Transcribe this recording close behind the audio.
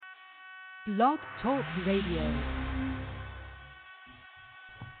Blog Talk Radio.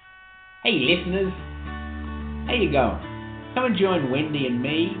 Hey listeners, how you going? Come and join Wendy and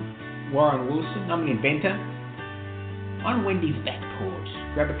me, Warren Wilson. I'm an inventor. On Wendy's back porch.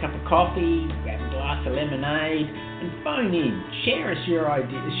 Grab a cup of coffee, grab a glass of lemonade, and phone in. Share with us your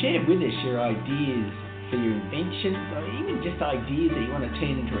ideas for your inventions, or even just ideas that you want to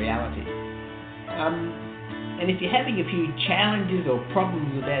turn into reality. And if you're having a few challenges or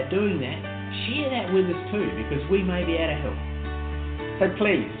problems about doing that, share that with us too, because we may be able to help. So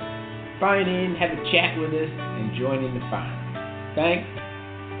please, phone in, have a chat with us, and join in the fun. Thanks.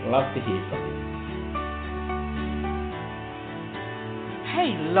 Love to hear from you.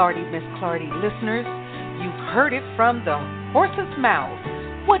 Hey, Lardy Miss Clardy listeners. You've heard it from the horse's mouth.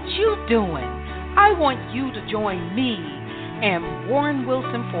 What you doing? I want you to join me and Warren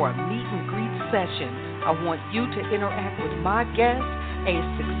Wilson for a meet and greet session. I want you to interact with my guest, a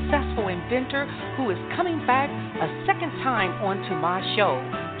successful inventor who is coming back a second time onto my show.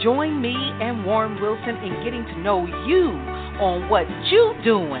 Join me and Warren Wilson in getting to know you on what you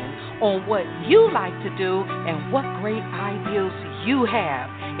doing, on what you like to do, and what great ideals you have.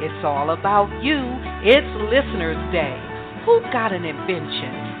 It's all about you. It's Listener's Day. Who got an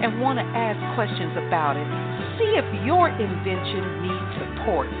invention and want to ask questions about it? See if your invention needs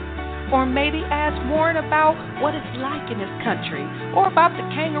support. Or maybe ask Warren about what it's like in this country, or about the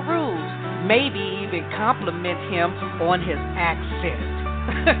Kangaroos. Maybe even compliment him on his accent.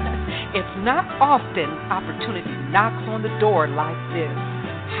 It's not often opportunity knocks on the door like this.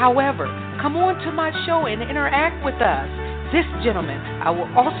 However, come on to my show and interact with us. This gentleman, I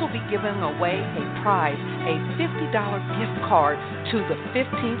will also be giving away a prize, a $50 gift card to the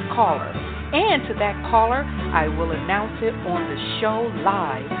 15th caller. And to that caller, I will announce it on the show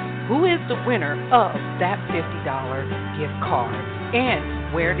live. Who is the winner of that $50 gift card?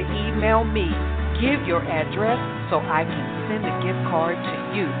 And where to email me. Give your address so I can send the gift card to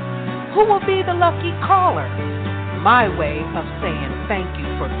you. Who will be the lucky caller? My way of saying thank you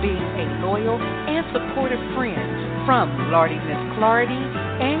for being a loyal and supportive friend from Lardy Miss Clardy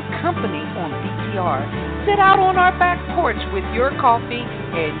and company on BTR. Sit out on our back porch with your coffee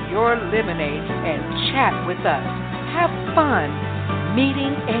and your lemonade and chat with us. Have fun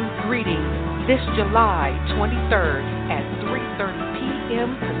meeting and greeting this July 23rd at 3:30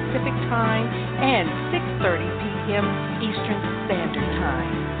 p.m. Pacific Time and 6:30 p.m. Eastern Standard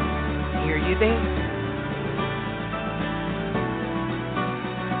Time. Hear you there.